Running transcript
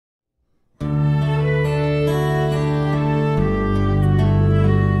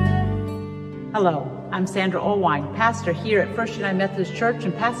Hello, I'm Sandra Olwine, pastor here at First United Methodist Church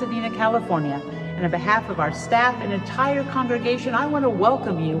in Pasadena, California. And on behalf of our staff and entire congregation, I want to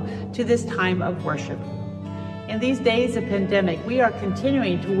welcome you to this time of worship. In these days of pandemic, we are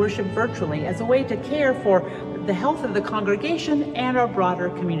continuing to worship virtually as a way to care for the health of the congregation and our broader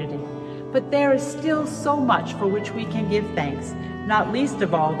community. But there is still so much for which we can give thanks, not least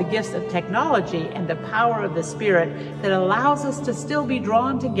of all the gifts of technology and the power of the Spirit that allows us to still be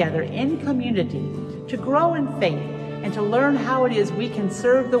drawn together in community, to grow in faith, and to learn how it is we can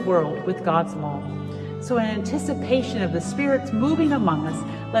serve the world with God's love. So in anticipation of the Spirit's moving among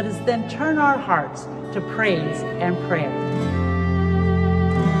us, let us then turn our hearts to praise and prayer.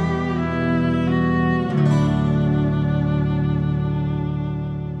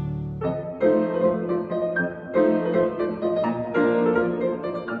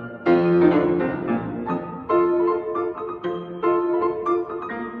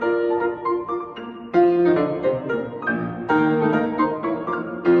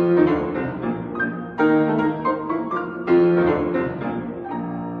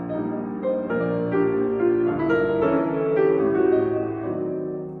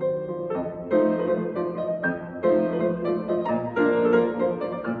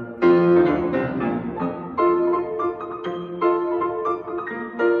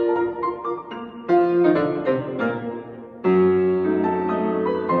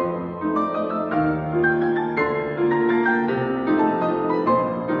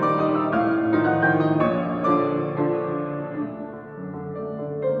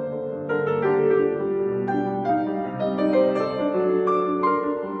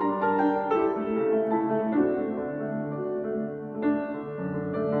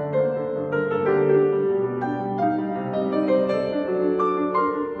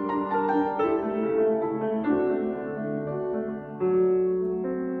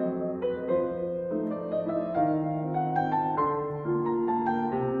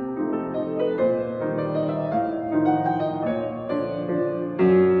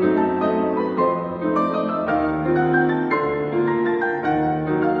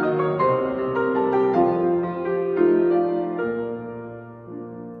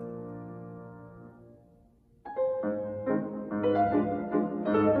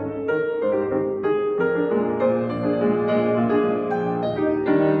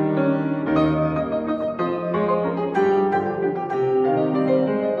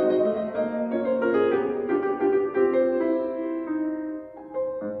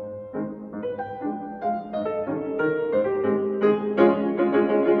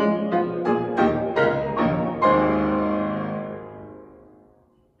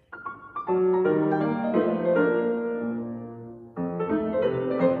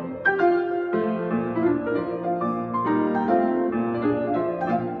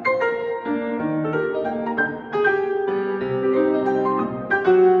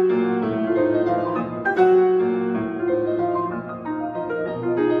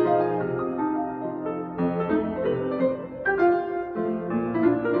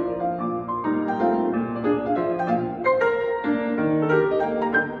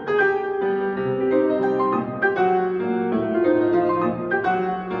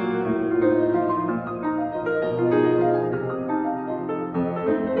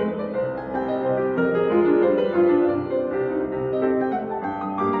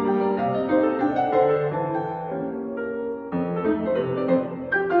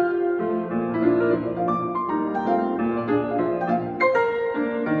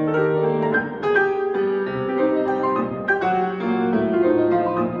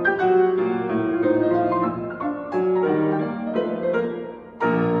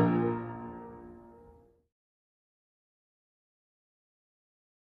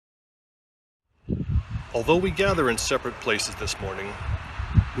 Although we gather in separate places this morning,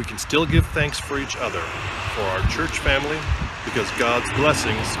 we can still give thanks for each other, for our church family, because God's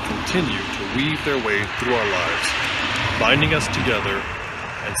blessings continue to weave their way through our lives, binding us together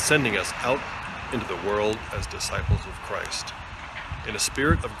and sending us out into the world as disciples of Christ. In a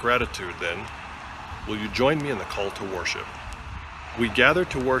spirit of gratitude, then, will you join me in the call to worship? We gather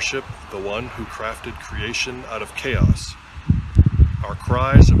to worship the one who crafted creation out of chaos. Our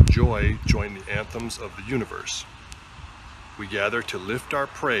cries of joy join the anthems of the universe. We gather to lift our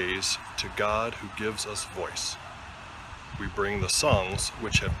praise to God who gives us voice. We bring the songs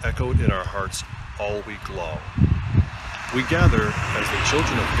which have echoed in our hearts all week long. We gather as the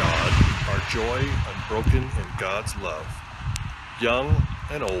children of God, our joy unbroken in God's love. Young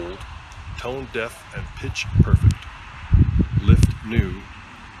and old, tone deaf and pitch perfect, lift new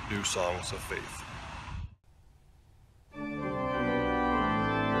songs of faith.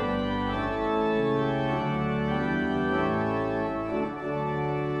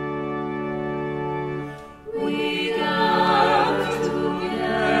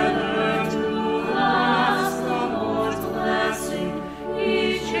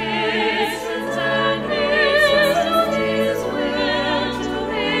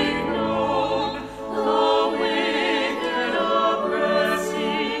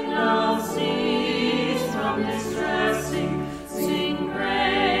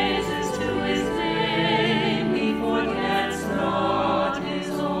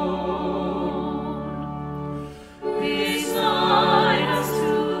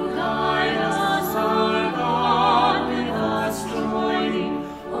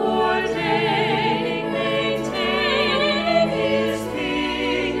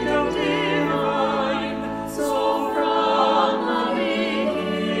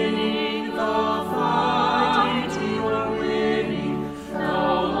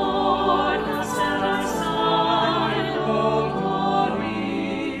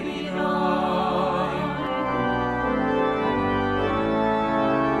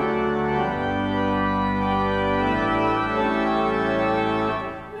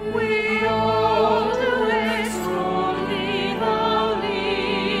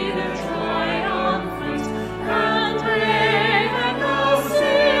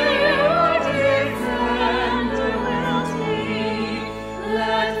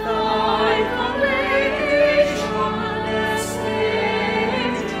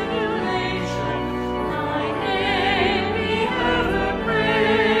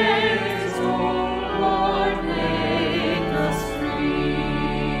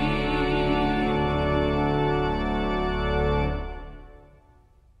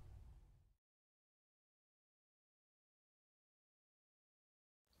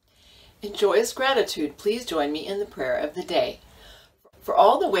 In joyous gratitude, please join me in the prayer of the day. For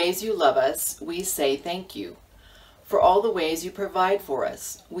all the ways you love us, we say thank you. For all the ways you provide for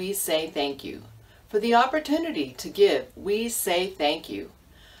us, we say thank you. For the opportunity to give, we say thank you.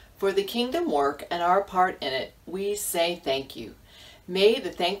 For the kingdom work and our part in it, we say thank you. May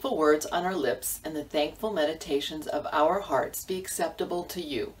the thankful words on our lips and the thankful meditations of our hearts be acceptable to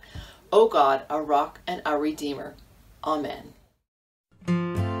you, O God, our rock and our Redeemer. Amen.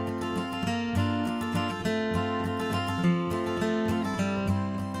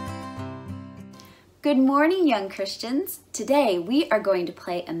 Good morning, young Christians. Today we are going to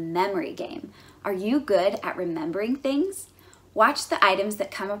play a memory game. Are you good at remembering things? Watch the items that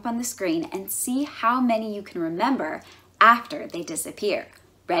come up on the screen and see how many you can remember after they disappear.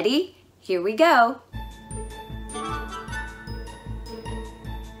 Ready? Here we go.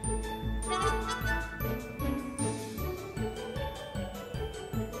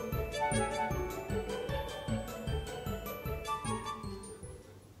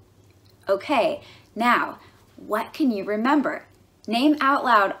 Okay, now, what can you remember? Name out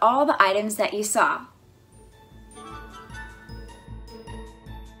loud all the items that you saw.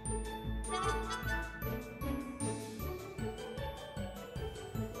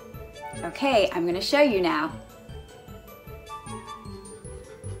 Okay, I'm going to show you now.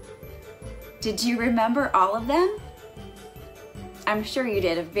 Did you remember all of them? I'm sure you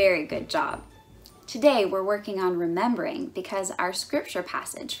did a very good job. Today we're working on remembering because our scripture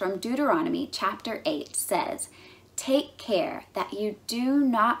passage from Deuteronomy chapter 8 says, "Take care that you do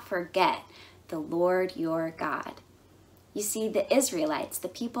not forget the Lord your God." You see, the Israelites, the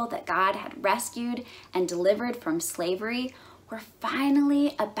people that God had rescued and delivered from slavery, were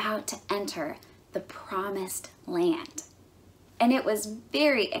finally about to enter the promised land. And it was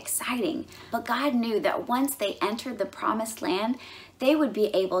very exciting, but God knew that once they entered the promised land, they would be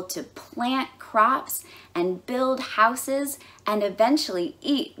able to plant crops and build houses and eventually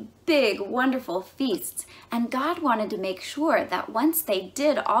eat big, wonderful feasts. And God wanted to make sure that once they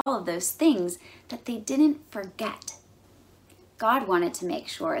did all of those things, that they didn't forget. God wanted to make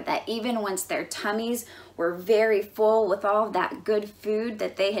sure that even once their tummies were very full with all of that good food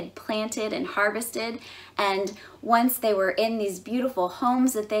that they had planted and harvested, and once they were in these beautiful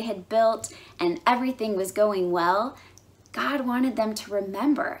homes that they had built and everything was going well, God wanted them to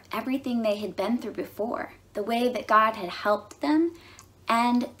remember everything they had been through before, the way that God had helped them,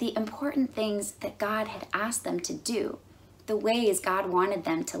 and the important things that God had asked them to do, the ways God wanted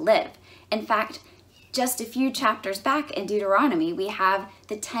them to live. In fact, just a few chapters back in Deuteronomy, we have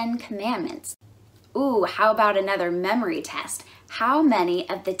the 10 Commandments. Ooh, how about another memory test? How many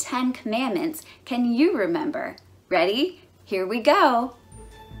of the 10 Commandments can you remember? Ready? Here we go.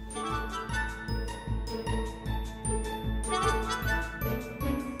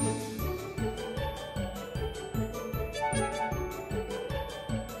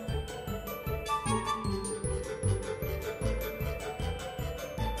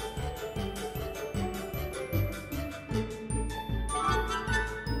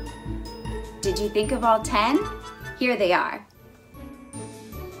 Did you think of all 10? Here they are.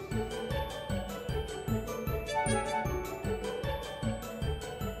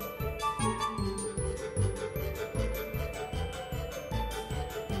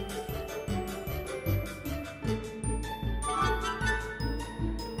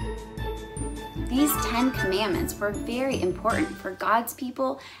 These 10 commandments were very important for God's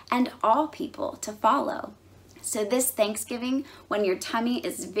people and all people to follow. So this Thanksgiving, when your tummy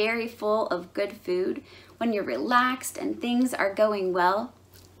is very full of good food, when you're relaxed and things are going well,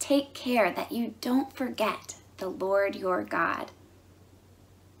 take care that you don't forget the Lord your God.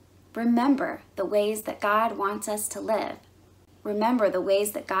 Remember the ways that God wants us to live. Remember the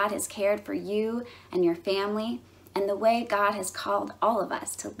ways that God has cared for you and your family, and the way God has called all of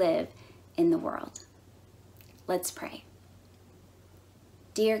us to live in the world. Let's pray.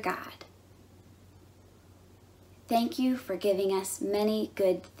 Dear God, thank you for giving us many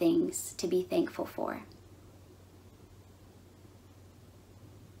good things to be thankful for.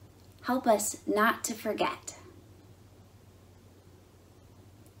 Help us not to forget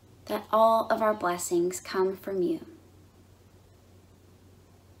that all of our blessings come from you.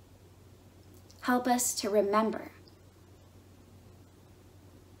 Help us to remember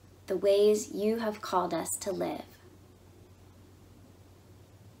the ways you have called us to live.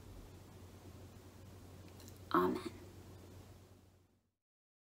 Amen.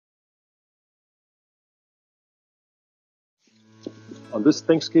 On this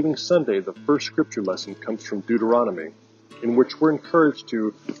Thanksgiving Sunday, the first scripture lesson comes from Deuteronomy, in which we're encouraged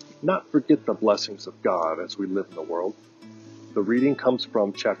to not forget the blessings of God as we live in the world. The reading comes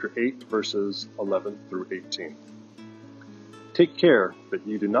from chapter 8, verses 11 through 18. Take care that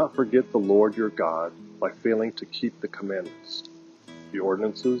ye do not forget the Lord your God by failing to keep the commandments, the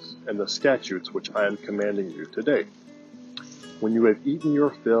ordinances, and the statutes which I am commanding you today. When you have eaten your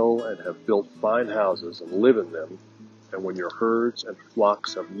fill and have built fine houses and live in them, and when your herds and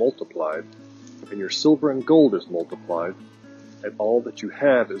flocks have multiplied, and your silver and gold is multiplied, and all that you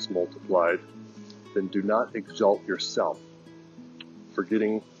have is multiplied, then do not exalt yourself,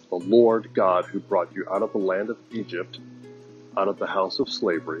 forgetting the Lord God who brought you out of the land of Egypt, out of the house of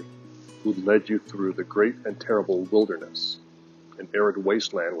slavery, who led you through the great and terrible wilderness, an arid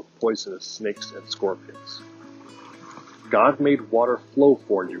wasteland with poisonous snakes and scorpions. God made water flow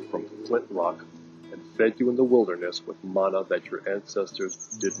for you from the flint rock and fed you in the wilderness with manna that your ancestors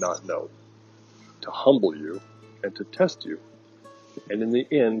did not know, to humble you and to test you, and in the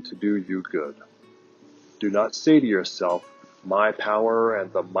end to do you good. Do not say to yourself, my power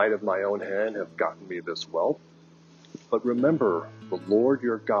and the might of my own hand have gotten me this wealth. But remember the Lord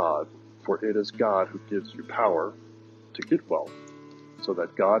your God, for it is God who gives you power to get wealth, so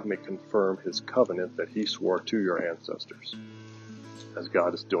that God may confirm his covenant that he swore to your ancestors, as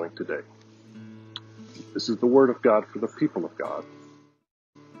God is doing today. This is the word of God for the people of God.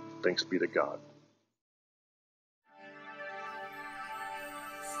 Thanks be to God.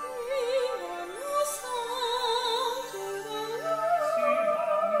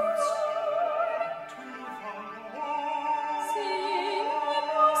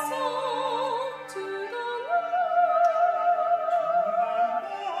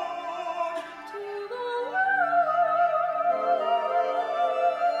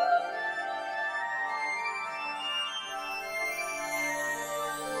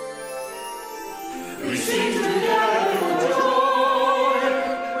 We sing together for joy,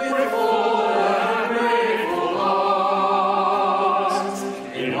 with full and grateful hearts.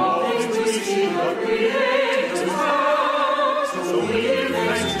 In all things we see the Creator's hand, so we give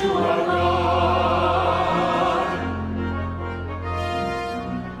thanks to our God.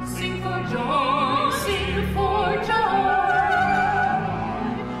 Sing for joy, sing for joy.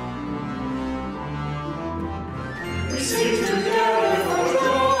 We sing together for joy.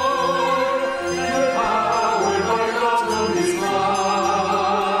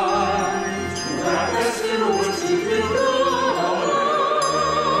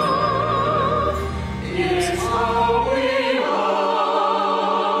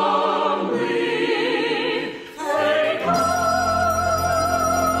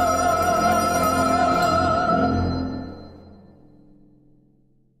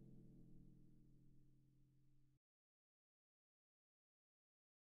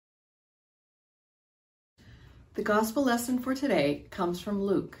 The Gospel lesson for today comes from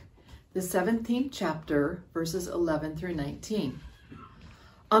Luke, the 17th chapter, verses 11 through 19.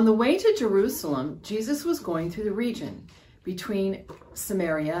 On the way to Jerusalem, Jesus was going through the region between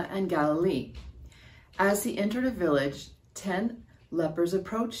Samaria and Galilee. As he entered a village, 10 lepers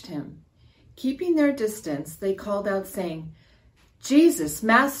approached him. Keeping their distance, they called out, saying, Jesus,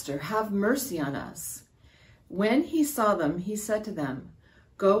 Master, have mercy on us. When he saw them, he said to them,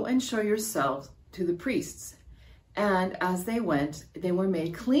 Go and show yourselves to the priests. And as they went, they were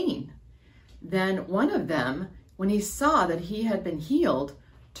made clean. Then one of them, when he saw that he had been healed,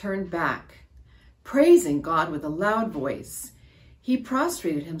 turned back, praising God with a loud voice. He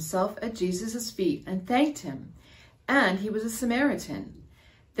prostrated himself at Jesus' feet and thanked him, and he was a Samaritan.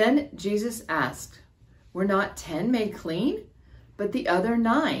 Then Jesus asked, Were not 10 made clean? But the other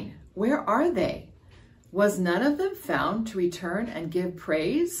 9, where are they? Was none of them found to return and give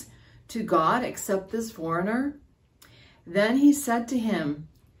praise to God except this foreigner? Then he said to him,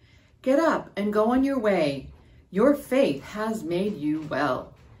 Get up and go on your way. Your faith has made you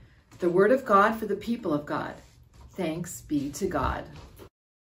well. The word of God for the people of God. Thanks be to God.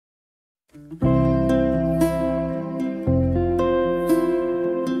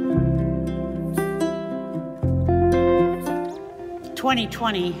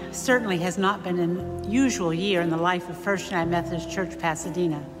 2020 certainly has not been an usual year in the life of First United Methodist Church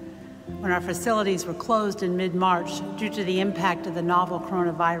Pasadena. When our facilities were closed in mid-March due to the impact of the novel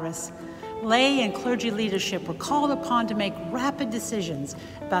coronavirus, lay and clergy leadership were called upon to make rapid decisions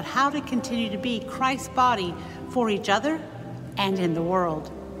about how to continue to be Christ's body for each other and in the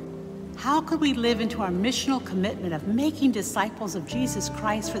world. How could we live into our missional commitment of making disciples of Jesus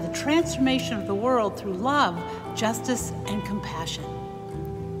Christ for the transformation of the world through love, justice, and compassion?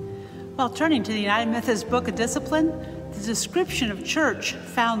 While turning to the United Methodist Book of Discipline, the description of church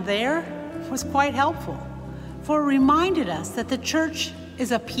found there was quite helpful, for it reminded us that the church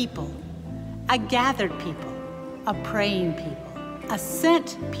is a people, a gathered people, a praying people, a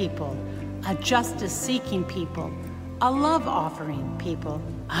sent people, a justice-seeking people, a love-offering people,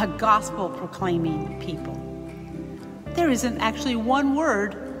 a gospel-proclaiming people. There isn't actually one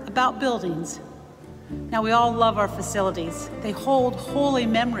word about buildings. Now, we all love our facilities. They hold holy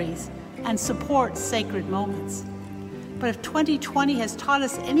memories and support sacred moments. But if 2020 has taught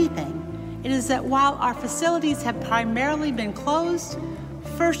us anything, it is that while our facilities have primarily been closed,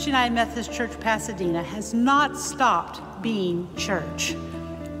 First United Methodist Church Pasadena has not stopped being church.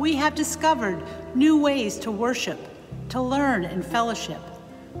 We have discovered new ways to worship, to learn and fellowship,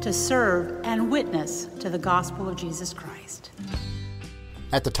 to serve and witness to the gospel of Jesus Christ.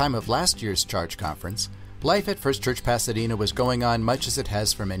 At the time of last year's Charge Conference, life at First Church Pasadena was going on much as it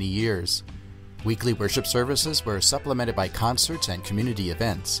has for many years. Weekly worship services were supplemented by concerts and community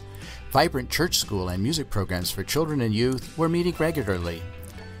events. Vibrant church school and music programs for children and youth were meeting regularly.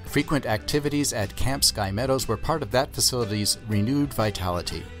 Frequent activities at Camp Sky Meadows were part of that facility's renewed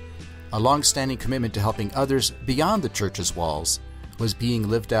vitality. A long-standing commitment to helping others beyond the church's walls was being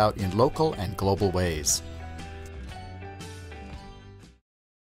lived out in local and global ways.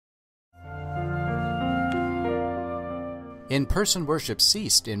 In-person worship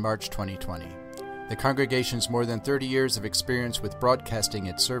ceased in March 2020. The congregation's more than 30 years of experience with broadcasting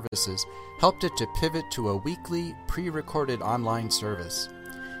its services helped it to pivot to a weekly, pre-recorded online service.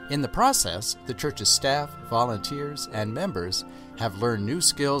 In the process, the church's staff, volunteers, and members have learned new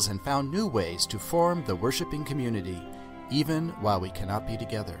skills and found new ways to form the worshiping community, even while we cannot be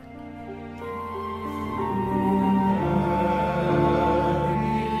together.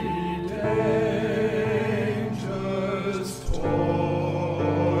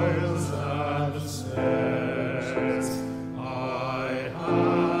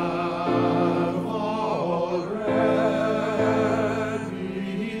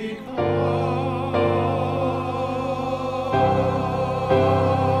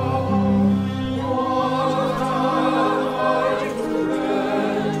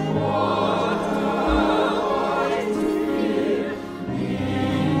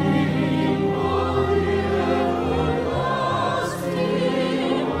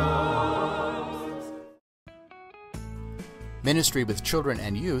 Ministry with children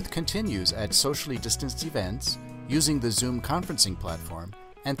and youth continues at socially distanced events, using the Zoom conferencing platform,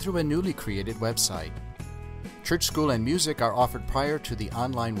 and through a newly created website. Church school and music are offered prior to the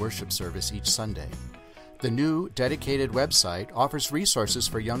online worship service each Sunday. The new, dedicated website offers resources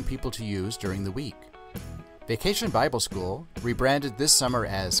for young people to use during the week. Vacation Bible School, rebranded this summer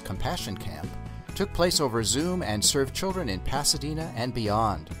as Compassion Camp, took place over Zoom and served children in Pasadena and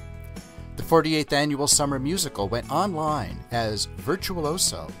beyond. The 48th annual summer musical went online as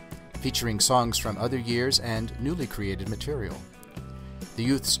Virtuoso, featuring songs from other years and newly created material. The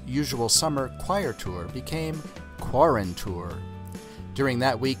youth's usual summer choir tour became Quarantour. During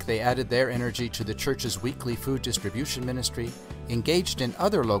that week, they added their energy to the church's weekly food distribution ministry, engaged in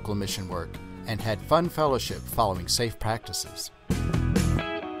other local mission work, and had fun fellowship following safe practices.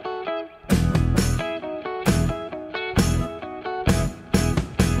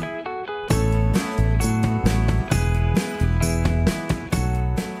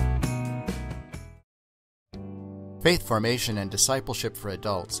 Faith formation and discipleship for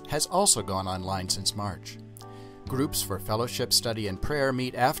adults has also gone online since March. Groups for fellowship, study, and prayer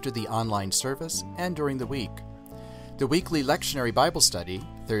meet after the online service and during the week. The weekly lectionary Bible study,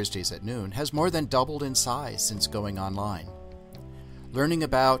 Thursdays at noon, has more than doubled in size since going online. Learning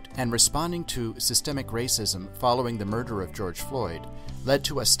about and responding to systemic racism following the murder of George Floyd led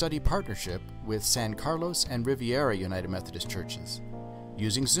to a study partnership with San Carlos and Riviera United Methodist Churches.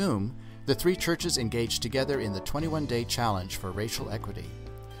 Using Zoom, the three churches engaged together in the 21-day challenge for racial equity.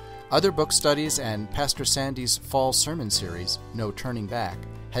 Other book studies and Pastor Sandy's fall sermon series, No Turning Back,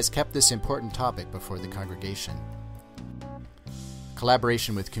 has kept this important topic before the congregation.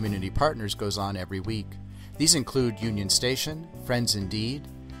 Collaboration with community partners goes on every week. These include Union Station, Friends Indeed,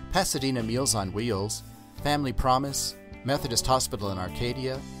 Pasadena Meals on Wheels, Family Promise, Methodist Hospital in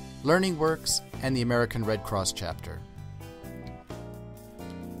Arcadia, Learning Works, and the American Red Cross chapter.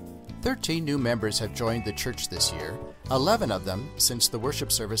 13 new members have joined the church this year, 11 of them since the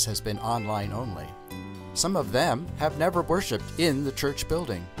worship service has been online only. Some of them have never worshiped in the church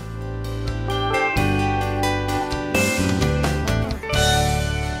building.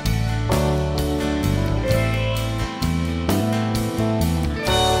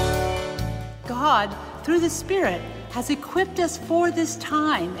 God, through the Spirit, has equipped us for this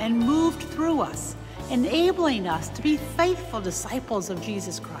time and moved through us, enabling us to be faithful disciples of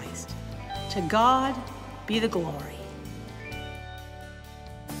Jesus Christ. To God be the glory.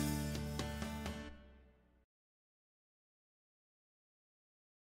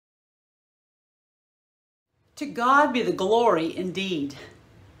 To God be the glory indeed.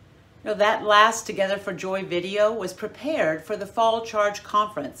 That last Together for Joy video was prepared for the Fall Charge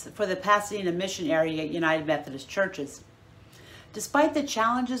Conference for the Pasadena Mission Area United Methodist Churches. Despite the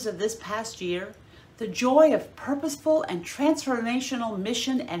challenges of this past year, the joy of purposeful and transformational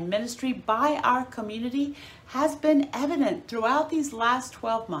mission and ministry by our community has been evident throughout these last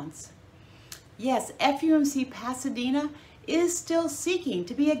 12 months. Yes, FUMC Pasadena is still seeking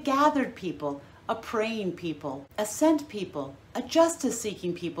to be a gathered people, a praying people, a sent people, a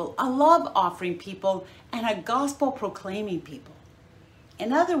justice-seeking people, a love-offering people, and a gospel-proclaiming people.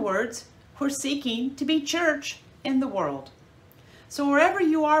 In other words, we're seeking to be church in the world. So wherever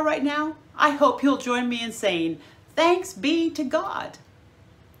you are right now, I hope you'll join me in saying, thanks be to God.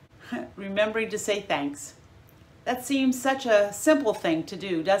 Remembering to say thanks. That seems such a simple thing to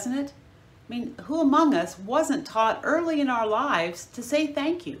do, doesn't it? I mean, who among us wasn't taught early in our lives to say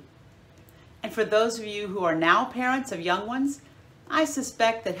thank you? And for those of you who are now parents of young ones, I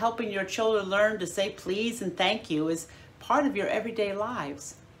suspect that helping your children learn to say please and thank you is part of your everyday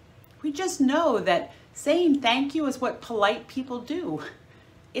lives. We just know that saying thank you is what polite people do.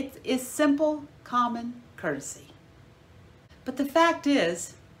 It is simple, common courtesy. But the fact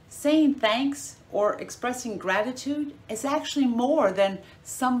is, saying thanks or expressing gratitude is actually more than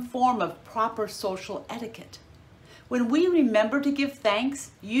some form of proper social etiquette. When we remember to give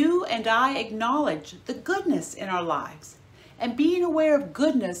thanks, you and I acknowledge the goodness in our lives. And being aware of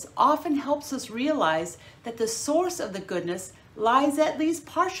goodness often helps us realize that the source of the goodness lies at least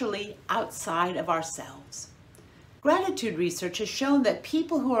partially outside of ourselves. Gratitude research has shown that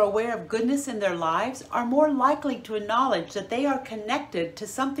people who are aware of goodness in their lives are more likely to acknowledge that they are connected to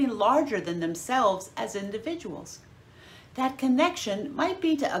something larger than themselves as individuals. That connection might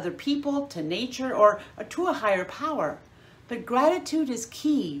be to other people, to nature, or to a higher power. But gratitude is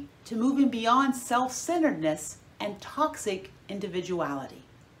key to moving beyond self-centeredness and toxic individuality.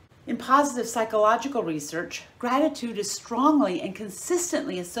 In positive psychological research, gratitude is strongly and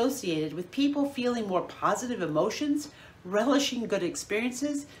consistently associated with people feeling more positive emotions, relishing good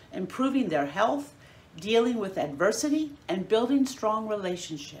experiences, improving their health, dealing with adversity, and building strong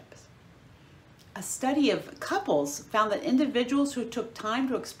relationships. A study of couples found that individuals who took time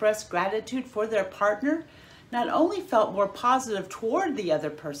to express gratitude for their partner not only felt more positive toward the other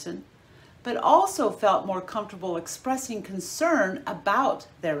person, but also felt more comfortable expressing concern about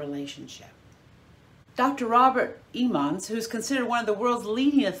their relationship. Dr. Robert Emmons, who's considered one of the world's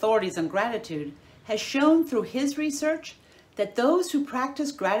leading authorities on gratitude, has shown through his research that those who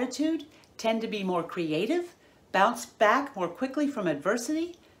practice gratitude tend to be more creative, bounce back more quickly from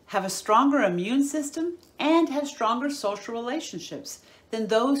adversity, have a stronger immune system, and have stronger social relationships than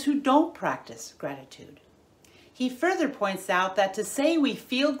those who don't practice gratitude. He further points out that to say we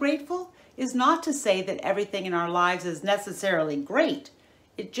feel grateful is not to say that everything in our lives is necessarily great.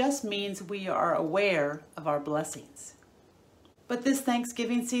 It just means we are aware of our blessings. But this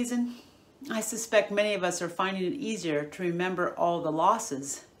Thanksgiving season, I suspect many of us are finding it easier to remember all the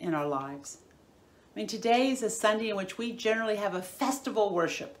losses in our lives. Today is a Sunday in which we generally have a festival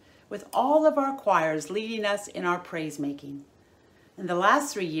worship with all of our choirs leading us in our praise making. In the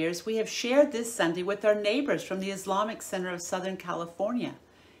last 3 years, we have shared this Sunday with our neighbors from the Islamic Center of Southern California.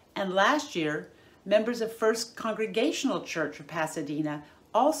 And last year, members of First Congregational Church of Pasadena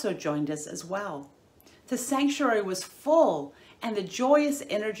also joined us as well. The sanctuary was full and the joyous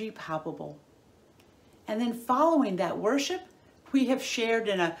energy palpable. And then following that worship, we have shared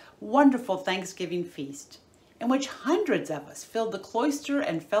in a wonderful Thanksgiving feast in which hundreds of us filled the cloister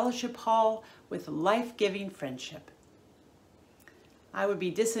and fellowship hall with life-giving friendship. I would be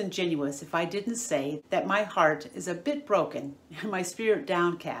disingenuous if I didn't say that my heart is a bit broken and my spirit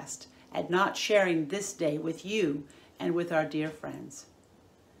downcast at not sharing this day with you and with our dear friends.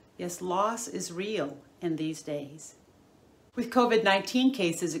 Yes, loss is real in these days. With COVID-19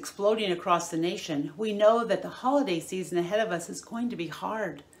 cases exploding across the nation, we know that the holiday season ahead of us is going to be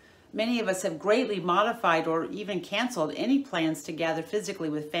hard. Many of us have greatly modified or even canceled any plans to gather physically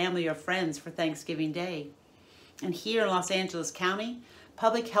with family or friends for Thanksgiving Day. And here in Los Angeles County,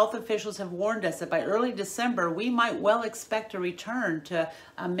 public health officials have warned us that by early December, we might well expect a return to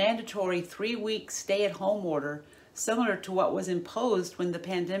a mandatory 3-week stay-at-home order, similar to what was imposed when the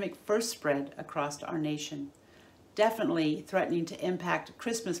pandemic first spread across our nation, definitely threatening to impact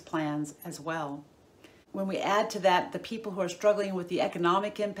Christmas plans as well. When we add to that the people who are struggling with the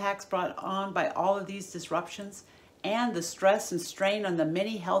economic impacts brought on by all of these disruptions and the stress and strain on the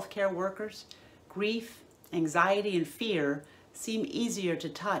many healthcare workers, grief, anxiety, and fear seem easier to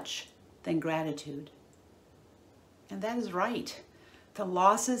touch than gratitude. And that is right. The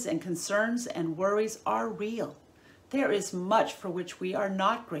losses and concerns and worries are real. There is much for which we are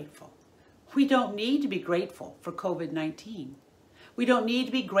not grateful. We don't need to be grateful for COVID-19. We don't need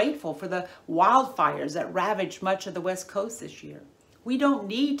to be grateful for the wildfires that ravaged much of the West Coast this year. We don't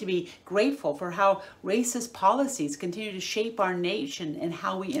need to be grateful for how racist policies continue to shape our nation and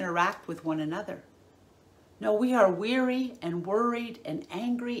how we interact with one another. No, we are weary and worried and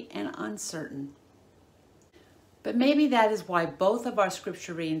angry and uncertain. But maybe that is why both of our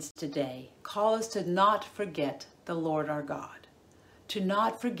scripture readings today call us to not forget the Lord our God, to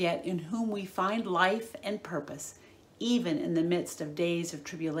not forget in whom we find life and purpose, even in the midst of days of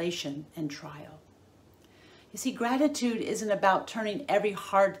tribulation and trial. You see, gratitude isn't about turning every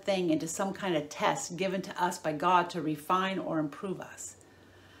hard thing into some kind of test given to us by God to refine or improve us.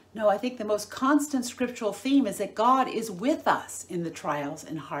 No, I think the most constant scriptural theme is that God is with us in the trials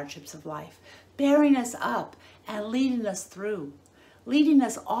and hardships of life, bearing us up and leading us through, leading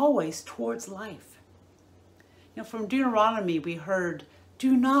us always towards life. You know, from Deuteronomy we heard,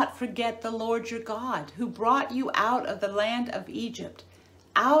 "Do not forget the Lord your God, who brought you out of the land of Egypt,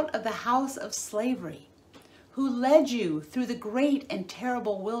 out of the house of slavery, who led you through the great and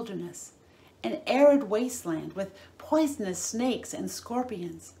terrible wilderness, an arid wasteland with poisonous snakes and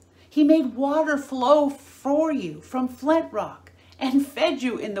scorpions. He made water flow for you from flint rock and fed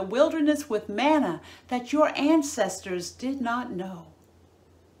you in the wilderness with manna that your ancestors did not know."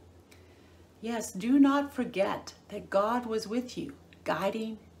 Yes, do not forget that God was with you,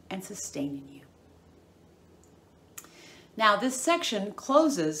 guiding and sustaining you. Now, this section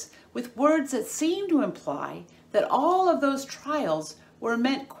closes with words that seem to imply that all of those trials were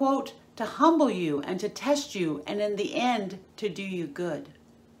meant, quote, to humble you and to test you and in the end to do you good.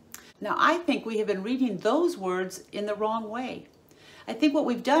 Now, I think we have been reading those words in the wrong way. I think what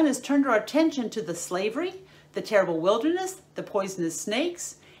we've done is turned our attention to the slavery, the terrible wilderness, the poisonous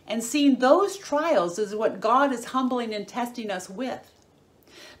snakes, and seen those trials as what God is humbling and testing us with.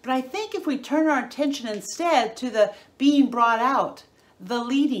 But I think if we turn our attention instead to the being brought out, the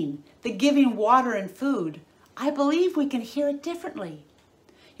leading, the giving water and food, I believe we can hear it differently.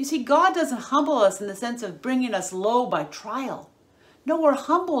 You see, God doesn't humble us in the sense of bringing us low by trial. No, we're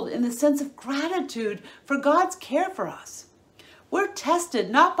humbled in the sense of gratitude for God's care for us. We're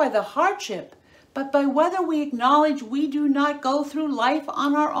tested not by the hardship, but by whether we acknowledge we do not go through life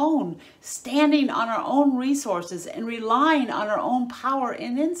on our own, standing on our own resources and relying on our own power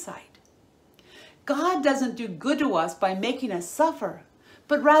and insight. God doesn't do good to us by making us suffer,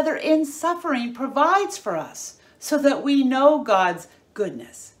 but rather in suffering provides for us so that we know God's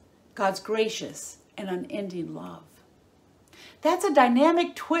goodness, God's gracious and unending love. That's a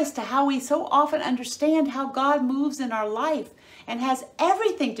dynamic twist to how we so often understand how God moves in our life and has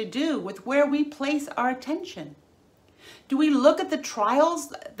everything to do with where we place our attention. Do we look at the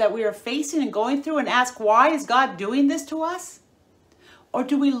trials that we are facing and going through and ask, why is God doing this to us? Or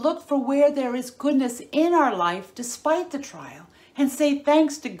do we look for where there is goodness in our life despite the trial and say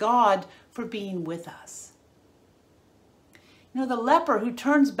thanks to God for being with us? You know, the leper who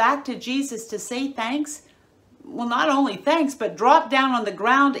turns back to Jesus to say thanks, well, not only thanks, but drop down on the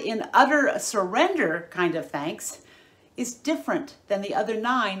ground in utter surrender kind of thanks, is different than the other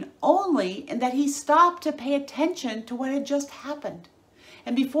 9 only in that he stopped to pay attention to what had just happened.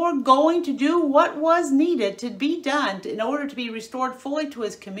 And before going to do what was needed to be done in order to be restored fully to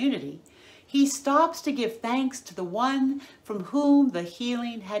his community, he stops to give thanks to the one from whom the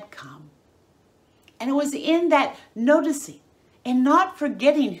healing had come. And it was in that noticing and not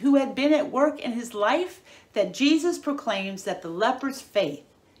forgetting who had been at work in his life that Jesus proclaims that the leper's faith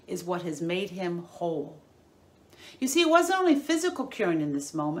is what has made him whole. You see, it wasn't only physical curing in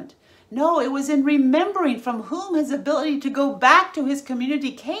this moment. No, it was in remembering from whom his ability to go back to his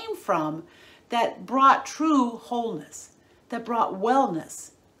community came from that brought true wholeness, that brought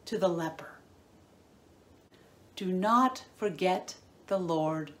wellness to the leper. Do not forget the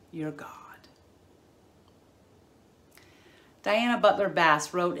Lord your God. Diana Butler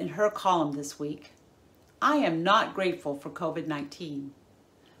Bass wrote in her column this week, "I am not grateful for COVID-19.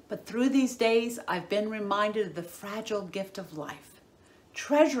 But through these days, I've been reminded of the fragile gift of life,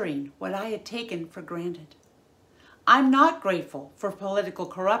 treasuring what I had taken for granted. I'm not grateful for political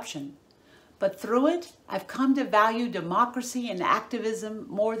corruption, but through it, I've come to value democracy and activism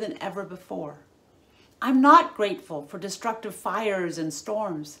more than ever before. I'm not grateful for destructive fires and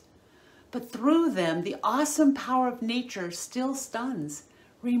storms, but through them, the awesome power of nature still stuns,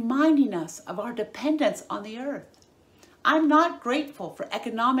 reminding us of our dependence on the earth. I'm not grateful for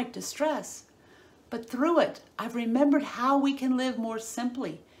economic distress, but through it, I've remembered how we can live more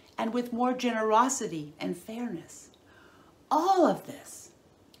simply and with more generosity and fairness. all of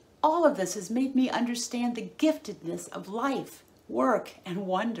this has made me understand the giftedness of life, work, and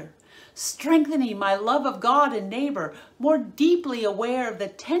wonder, strengthening my love of God and neighbor, more deeply aware of the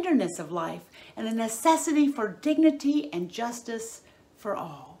tenderness of life and the necessity for dignity and justice for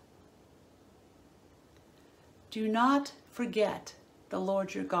all. Do not forget the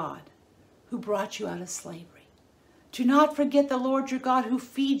Lord your God, who brought you out of slavery. Do not forget the Lord your God who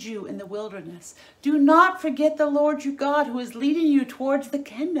feeds you in the wilderness. Do not forget the Lord your God who is leading you towards the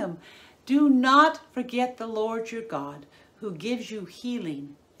kingdom. Do not forget the Lord your God who gives you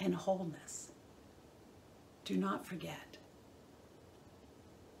healing and wholeness. Do not forget.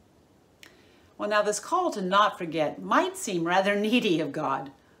 Well, now this call to not forget might seem rather needy of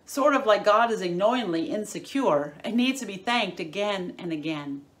God, sort of like God is annoyingly insecure and needs to be thanked again and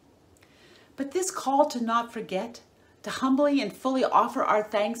again. But this call to not forget, to humbly and fully offer our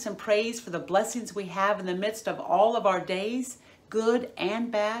thanks and praise for the blessings we have in the midst of all of our days, good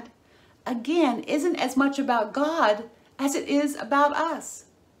and bad, again, isn't as much about God as it is about us.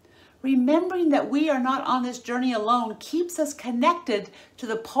 Remembering that we are not on this journey alone keeps us connected to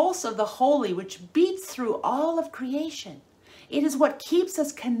the pulse of the holy, which beats through all of creation. It is what keeps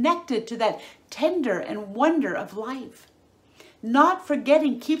us connected to that tender and wonder of life. Not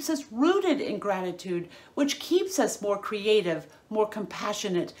forgetting keeps us rooted in gratitude, which keeps us more creative, more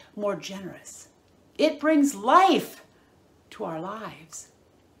compassionate, more generous. It brings life to our lives.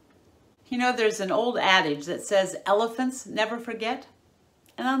 You know, there's an old adage that says elephants never forget.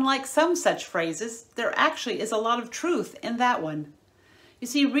 And unlike some such phrases, there actually is a lot of truth in that one. You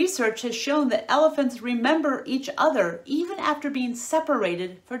see, research has shown that elephants remember each other even after being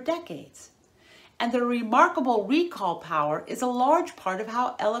separated for decades. And their remarkable recall power is a large part of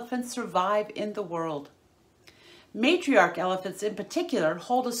how elephants survive in the world. Matriarch elephants in particular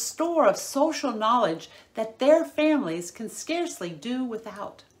hold a store of social knowledge that their families can scarcely do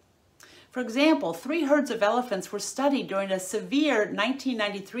without. For example, 3 herds of elephants were studied during a severe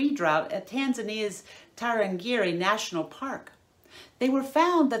 1993 drought at Tanzania's Tarangire National Park. They were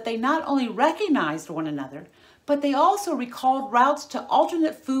found that they not only recognized one another, but they also recalled routes to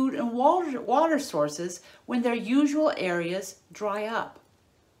alternate food and water sources when their usual areas dry up.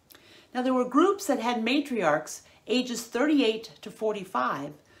 Now, there were groups that had matriarchs ages 38 to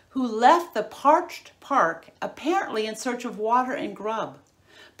 45 who left the parched park apparently in search of water and grub.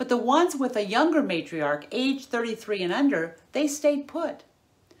 But the ones with a younger matriarch, aged 33 and under, they stayed put.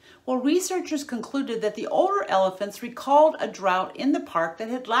 Well, researchers concluded that the older elephants recalled a drought in the park that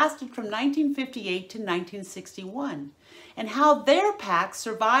had lasted from 1958 to 1961, and how their packs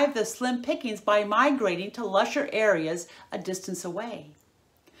survived the slim pickings by migrating to lusher areas a distance away.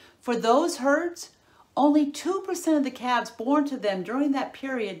 For those herds, only 2% of the calves born to them during that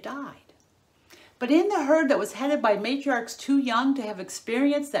period died. But in the herd that was headed by matriarchs too young to have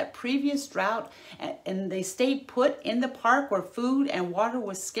experienced that previous drought, and they stayed put in the park where food and water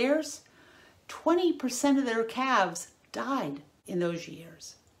was scarce, 20% of their calves died in those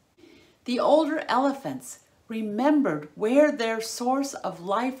years. The older elephants remembered where their source of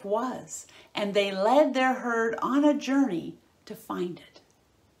life was, and they led their herd on a journey to find it.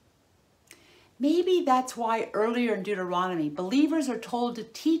 Maybe that's why earlier in Deuteronomy, believers are told to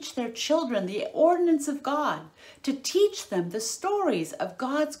teach their children the ordinance of God, to teach them the stories of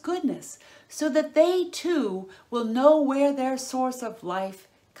God's goodness, so that they too will know where their source of life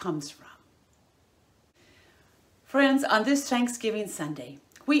comes from. Friends, on this Thanksgiving Sunday,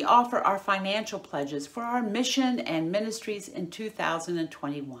 we offer our financial pledges for our mission and ministries in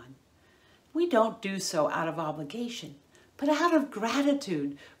 2021. We don't do so out of obligation, but out of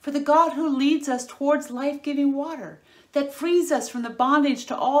gratitude for the God who leads us towards life-giving water, that frees us from the bondage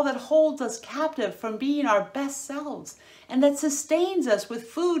to all that holds us captive from being our best selves, and that sustains us with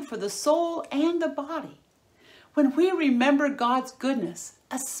food for the soul and the body. When we remember God's goodness,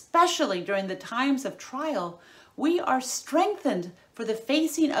 especially during the times of trial, we are strengthened for the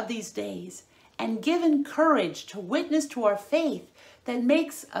facing of these days and given courage to witness to our faith that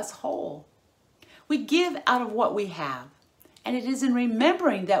makes us whole. We give out of what we have. And it is in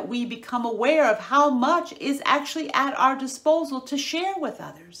remembering that we become aware of how much is actually at our disposal to share with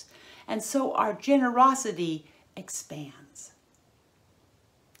others. And so our generosity expands.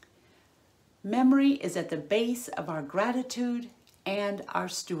 Memory is at the base of our gratitude and our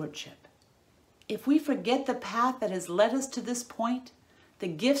stewardship. If we forget the path that has led us to this point, the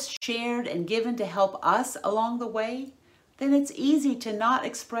gifts shared and given to help us along the way, then it's easy to not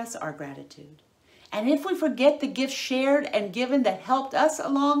express our gratitude. And if we forget the gifts shared and given that helped us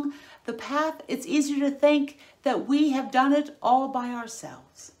along the path, it's easier to think that we have done it all by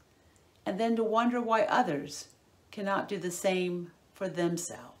ourselves, and then to wonder why others cannot do the same for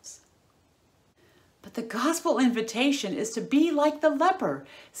themselves. But the gospel invitation is to be like the leper,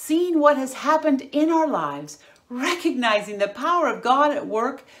 seeing what has happened in our lives, recognizing the power of God at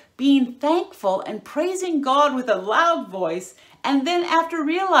work, being thankful and praising God with a loud voice, and then after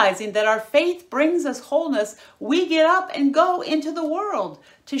realizing that our faith brings us wholeness, we get up and go into the world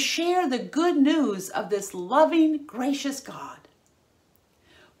to share the good news of this loving, gracious God.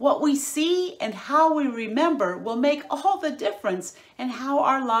 What we see and how we remember will make all the difference in how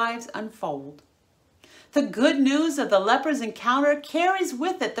our lives unfold. The good news of the leper's encounter carries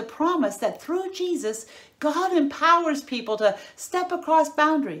with it the promise that through Jesus, God empowers people to step across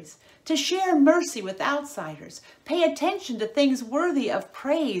boundaries, to share mercy with outsiders, pay attention to things worthy of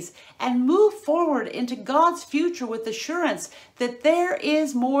praise, and move forward into God's future with assurance that there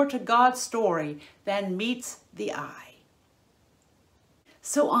is more to God's story than meets the eye.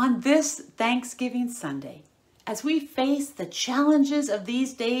 So on this Thanksgiving Sunday, as we face the challenges of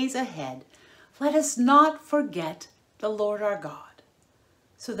these days ahead, let us not forget the Lord our God,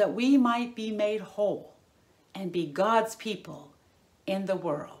 so that we might be made whole and be God's people in the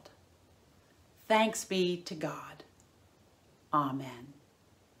world. Thanks be to God. Amen.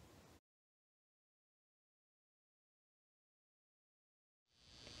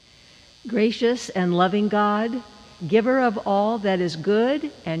 Gracious and loving God, giver of all that is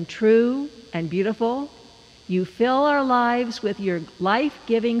good and true and beautiful, you fill our lives with your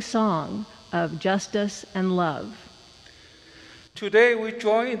life-giving song of justice and love. Today we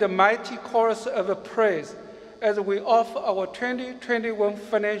join in the mighty chorus of praise as we offer our 2021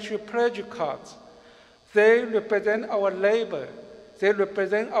 financial pledge cards. They represent our labor, they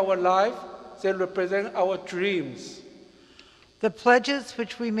represent our life, they represent our dreams. The pledges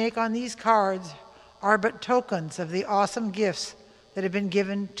which we make on these cards are but tokens of the awesome gifts that have been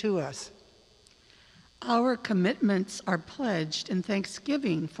given to us. Our commitments are pledged in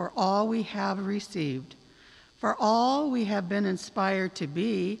thanksgiving for all we have received, for all we have been inspired to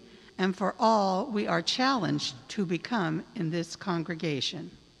be, and for all we are challenged to become in this congregation.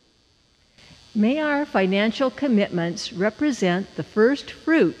 May our financial commitments represent the first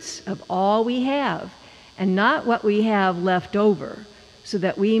fruits of all we have, and not what we have left over, so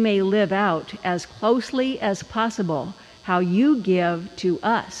that we may live out as closely as possible how you give to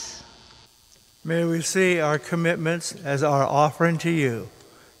us. May we see our commitments as our offering to you,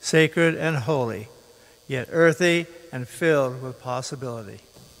 sacred and holy, yet earthy and filled with possibility.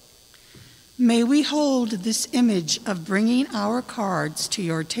 May we hold this image of bringing our cards to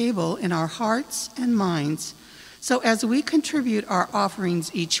your table in our hearts and minds, so as we contribute our offerings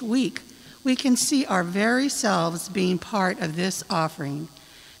each week, we can see our very selves being part of this offering,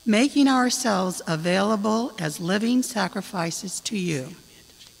 making ourselves available as living sacrifices to you.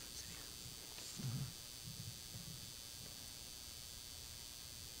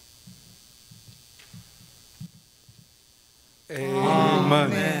 Amen.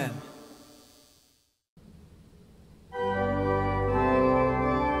 Amen. Amen.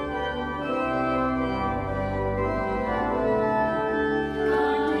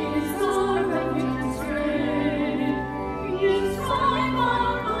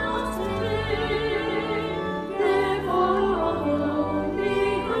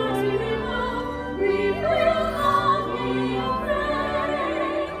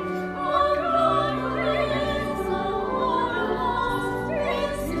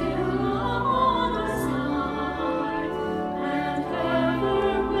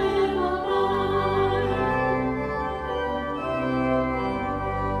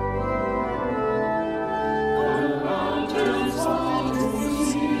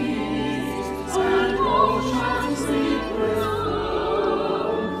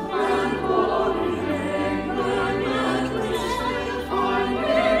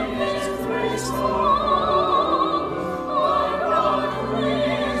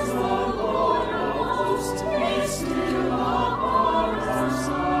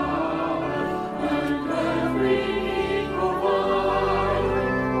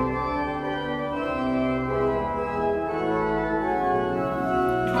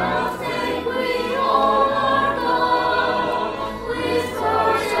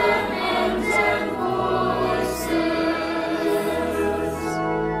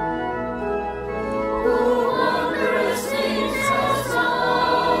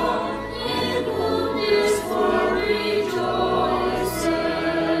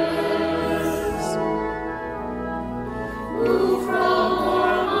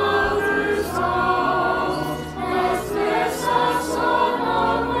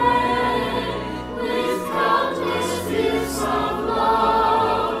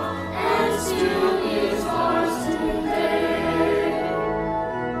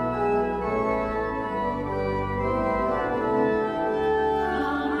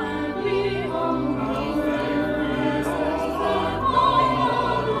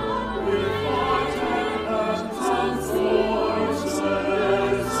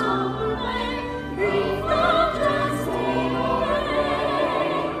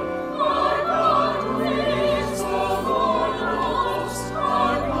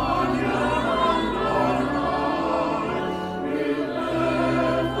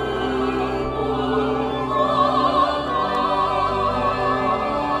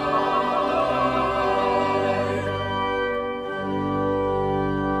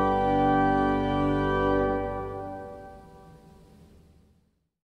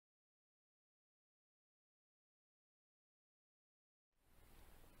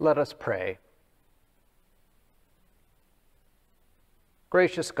 Let us pray.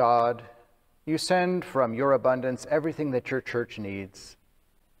 Gracious God, you send from your abundance everything that your church needs: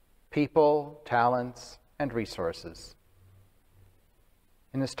 people, talents, and resources.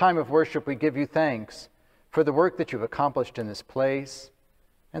 In this time of worship, we give you thanks for the work that you've accomplished in this place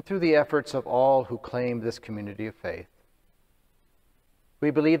and through the efforts of all who claim this community of faith.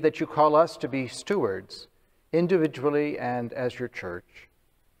 We believe that you call us to be stewards, individually and as your church,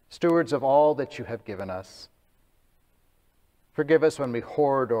 stewards of all that you have given us. Forgive us when we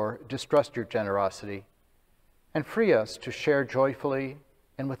hoard or distrust your generosity, and free us to share joyfully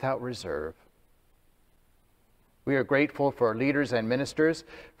and without reserve. We are grateful for leaders and ministers,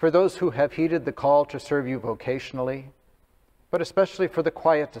 for those who have heeded the call to serve you vocationally, but especially for the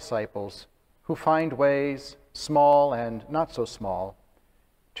quiet disciples who find ways, small and not so small,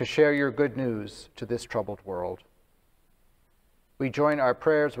 to share your good news to this troubled world. We join our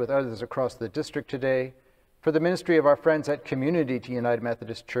prayers with others across the district today for the ministry of our friends at Community United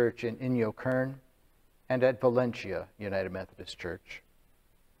Methodist Church in Inyo Kern and at Valencia United Methodist Church.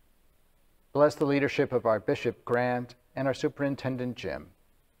 Bless the leadership of our Bishop Grant and our Superintendent Jim,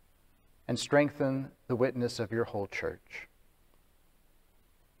 and strengthen the witness of your whole church.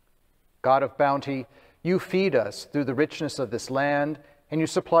 God of bounty, you feed us through the richness of this land, and you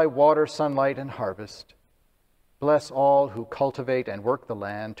supply water, sunlight, and harvest. Bless all who cultivate and work the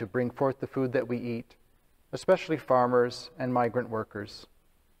land to bring forth the food that we eat, especially farmers and migrant workers.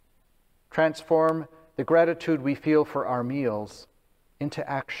 Transform the gratitude we feel for our meals into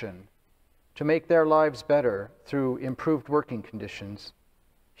action to make their lives better through improved working conditions,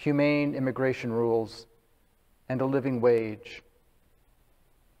 humane immigration rules, and a living wage.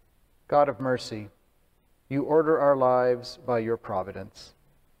 God of mercy, you order our lives by your providence.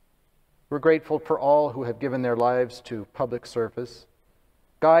 We're grateful for all who have given their lives to public service.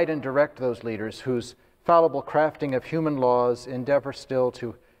 Guide and direct those leaders whose fallible crafting of human laws endeavor still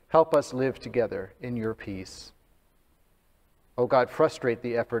to help us live together in your peace. O God, frustrate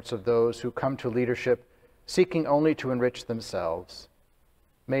the efforts of those who come to leadership seeking only to enrich themselves.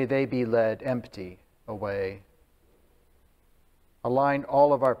 May they be led empty away. Align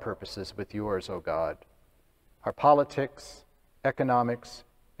all of our purposes with yours, O God, our politics, economics,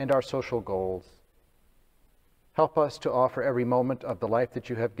 and our social goals. Help us to offer every moment of the life that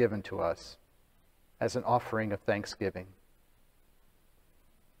you have given to us as an offering of thanksgiving.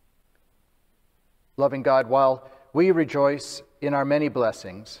 Loving God, while we rejoice in our many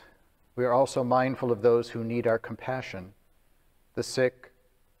blessings, we are also mindful of those who need our compassion, the sick,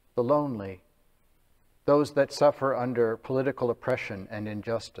 the lonely, those that suffer under political oppression and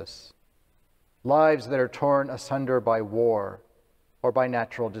injustice, lives that are torn asunder by war or by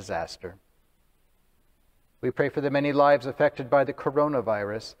natural disaster. We pray for the many lives affected by the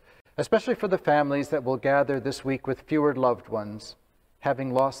coronavirus, especially for the families that will gather this week with fewer loved ones,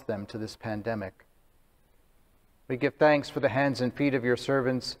 having lost them to this pandemic. We give thanks for the hands and feet of your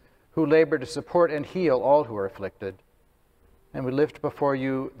servants who labor to support and heal all who are afflicted. And we lift before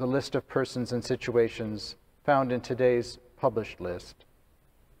you the list of persons and situations found in today's published list.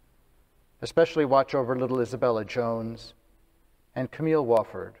 Especially watch over little Isabella Jones and Camille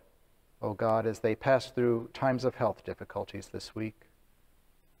Wofford, O God, as they pass through times of health difficulties this week.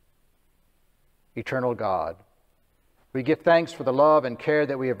 Eternal God, we give thanks for the love and care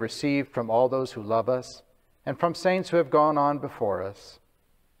that we have received from all those who love us and from saints who have gone on before us.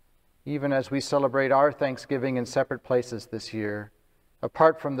 Even as we celebrate our Thanksgiving in separate places this year,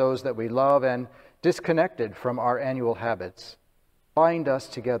 apart from those that we love and disconnected from our annual habits, bind us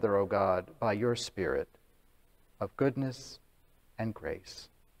together, O God, by your Spirit of goodness and grace.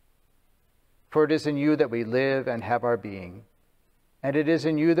 For it is in you that we live and have our being, and it is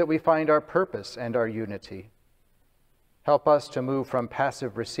in you that we find our purpose and our unity. Help us to move from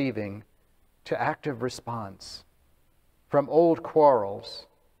passive receiving to active response, from old quarrels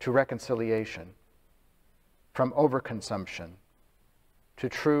to reconciliation, from overconsumption to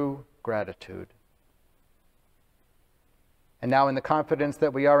true gratitude. And now, in the confidence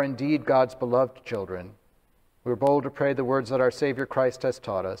that we are indeed God's beloved children, we're bold to pray the words that our Savior Christ has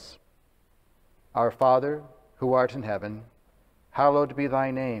taught us. Our Father, who art in heaven, hallowed be thy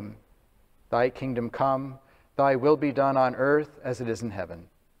name. Thy kingdom come, thy will be done on earth as it is in heaven.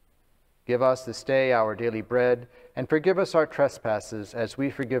 Give us this day our daily bread, and forgive us our trespasses as we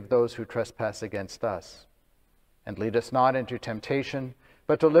forgive those who trespass against us. And lead us not into temptation,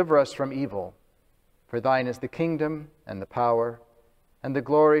 but deliver us from evil. For thine is the kingdom, and the power, and the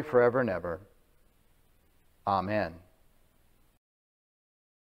glory forever and ever. Amen.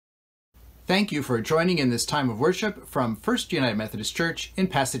 Thank you for joining in this time of worship from First United Methodist Church in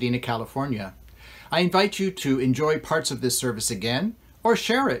Pasadena, California. I invite you to enjoy parts of this service again or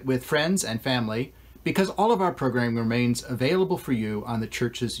share it with friends and family because all of our programming remains available for you on the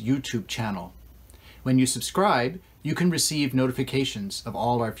church's YouTube channel. When you subscribe, you can receive notifications of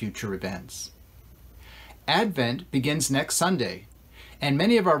all our future events. Advent begins next Sunday, and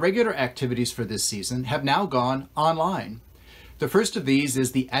many of our regular activities for this season have now gone online. The first of these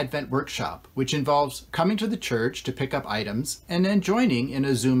is the Advent Workshop, which involves coming to the church to pick up items and then joining in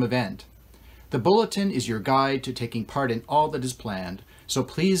a Zoom event. The bulletin is your guide to taking part in all that is planned, so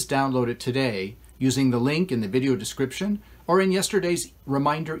please download it today using the link in the video description or in yesterday's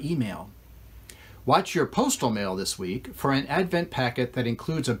reminder email. Watch your postal mail this week for an Advent packet that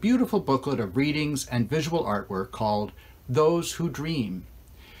includes a beautiful booklet of readings and visual artwork called Those Who Dream.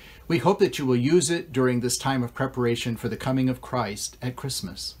 We hope that you will use it during this time of preparation for the coming of Christ at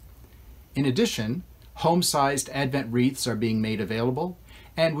Christmas. In addition, home-sized Advent wreaths are being made available,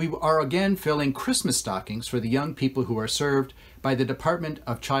 and we are again filling Christmas stockings for the young people who are served by the Department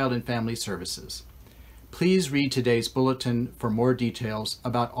of Child and Family Services. Please read today's bulletin for more details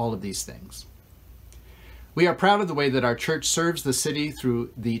about all of these things. We are proud of the way that our church serves the city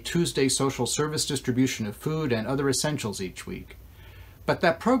through the Tuesday social service distribution of food and other essentials each week. But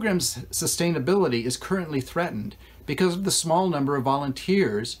that program's sustainability is currently threatened because of the small number of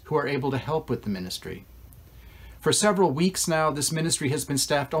volunteers who are able to help with the ministry. For several weeks now, this ministry has been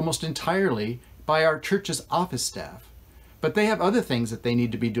staffed almost entirely by our church's office staff, but they have other things that they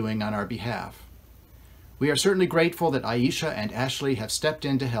need to be doing on our behalf. We are certainly grateful that Aisha and Ashley have stepped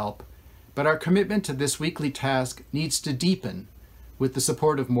in to help, but our commitment to this weekly task needs to deepen with the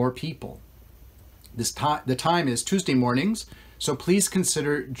support of more people. The time is Tuesday mornings, so please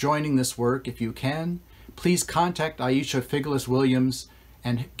consider joining this work if you can. Please contact Aisha Figlis-Williams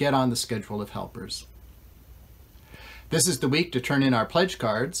and get on the schedule of helpers. This is the week to turn in our pledge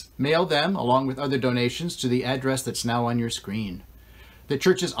cards. Mail them along with other donations to the address that's now on your screen. The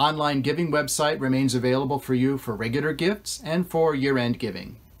church's online giving website remains available for you for regular gifts and for year-end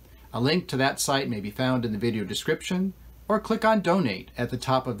giving. A link to that site may be found in the video description, or click on Donate at the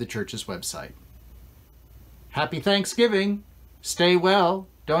top of the church's website. Happy Thanksgiving! Stay well,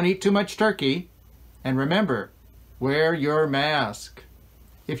 don't eat too much turkey, and remember, wear your mask.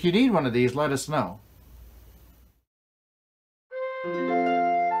 If you need one of these, let us know.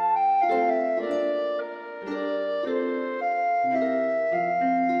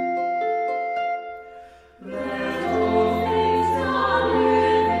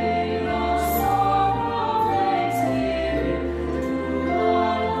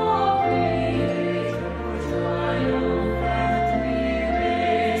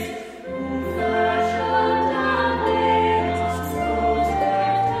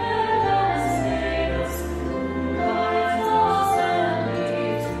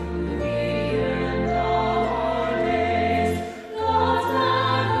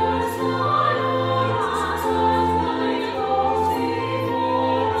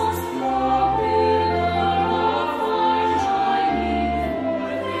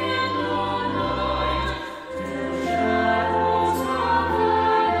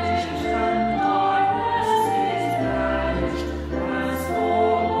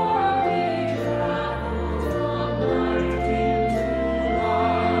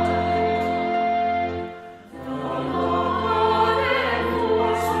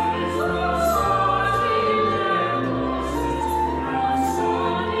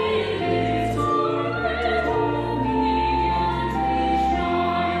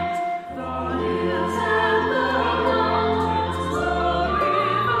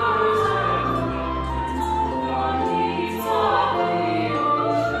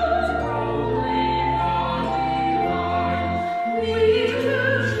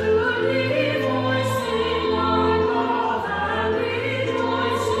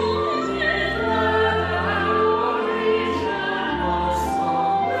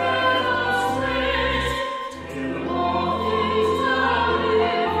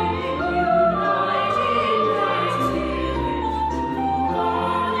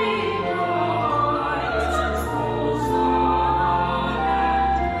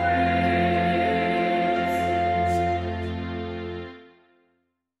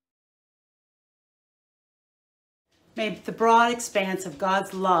 May the broad expanse of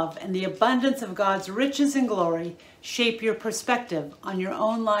God's love and the abundance of God's riches and glory shape your perspective on your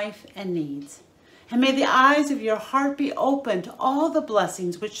own life and needs. And may the eyes of your heart be open to all the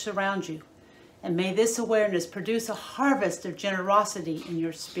blessings which surround you. And may this awareness produce a harvest of generosity in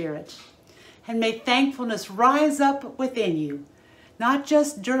your spirit. And may thankfulness rise up within you, not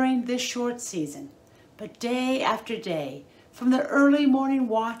just during this short season, but day after day, from the early morning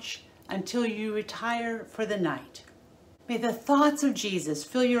watch until you retire for the night. May the thoughts of Jesus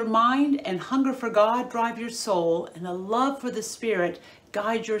fill your mind, and hunger for God drive your soul, and a love for the Spirit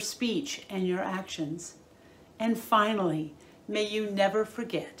guide your speech and your actions. And finally, may you never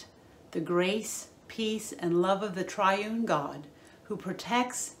forget the grace, peace, and love of the triune God, who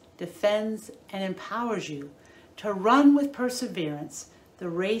protects, defends, and empowers you to run with perseverance the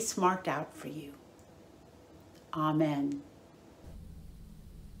race marked out for you. Amen.